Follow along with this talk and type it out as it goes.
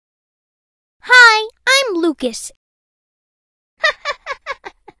focus.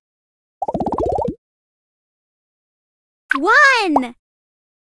 One,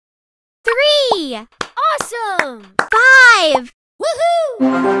 3, Awesome! 5,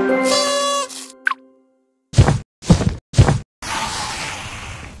 Woohoo!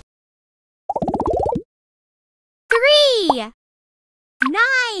 3,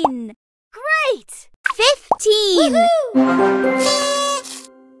 9, Great! 15. Woohoo!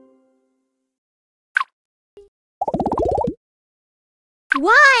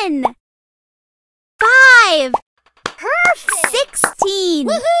 1, 5, Perfect! 16.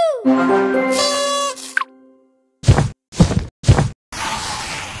 Woohoo!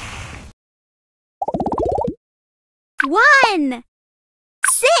 1,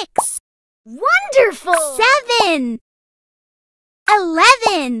 6, Wonderful! 7,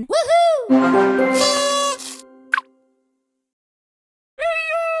 11. Woohoo!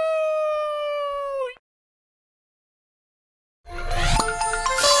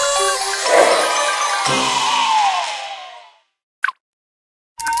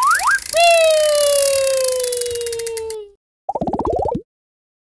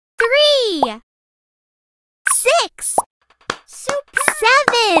 3, 6, Super!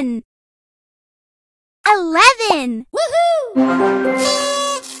 7, 11. Woohoo!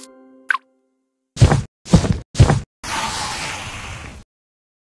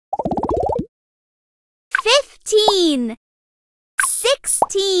 15,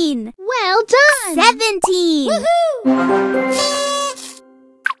 16, Well done! 17. Woohoo!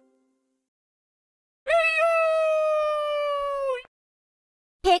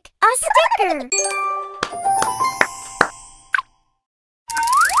 Pick a sticker.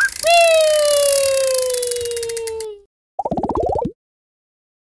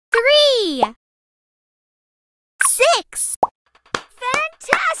 Whee! 3, 6,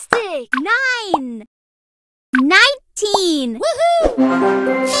 Fantastic! 9, 19. Woohoo!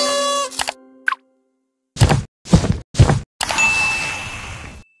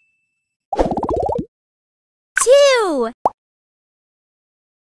 2,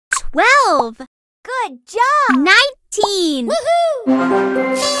 12, Good job! 19. Woohoo!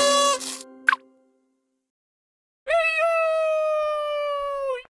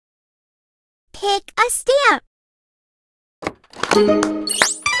 Pick a stamp. Whee!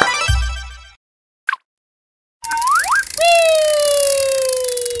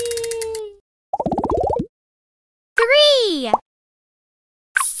 3,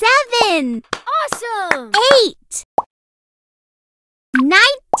 7, Awesome! 8,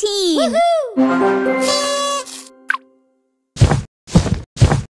 19. Woohoo!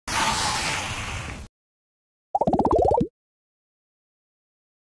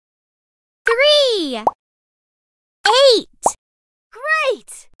 3, 8,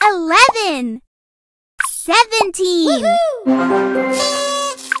 Great! 11, 17. Woohoo!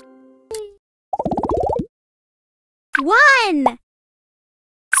 1,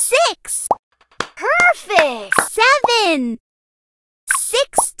 6, Perfect! 7,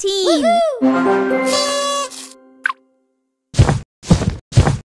 16. Woohoo!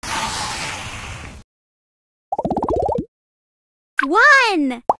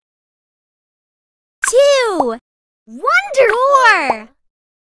 1, 2, Wonderful! 4,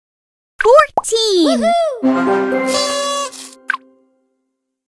 14. Woohoo!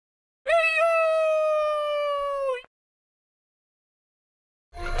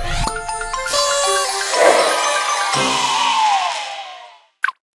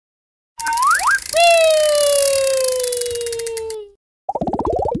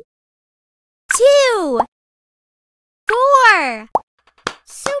 2, 4,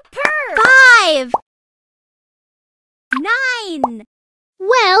 Superb! 5, 9,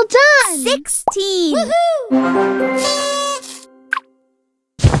 Well done! 16. Woohoo!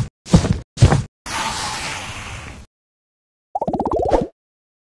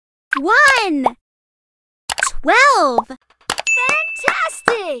 1, 12,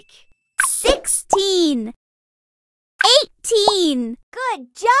 Fantastic! 16, 18, Good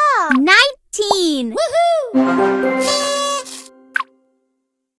job! 19. Woohoo!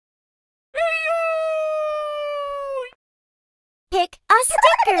 Pick a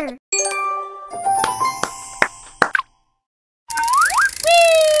sticker.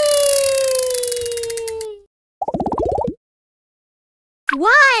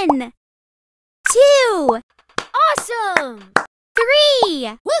 One, 2, Awesome!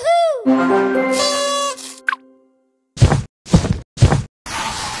 3, Woohoo!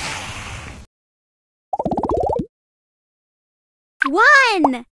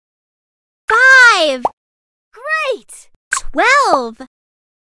 1, 5, Great! 12,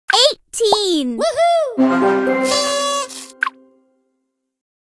 19. Woohoo!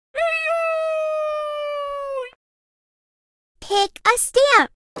 Pick a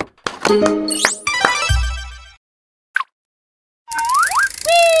stamp.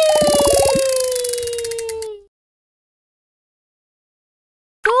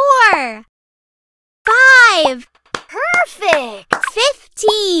 Four, 5, Perfect!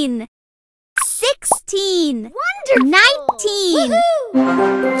 15, 16, Wonderful! 19.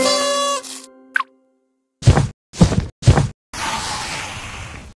 Woohoo!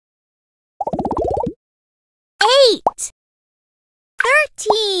 8,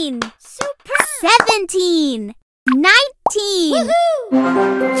 13, Superb! 17, 19.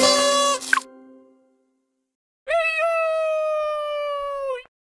 Woohoo!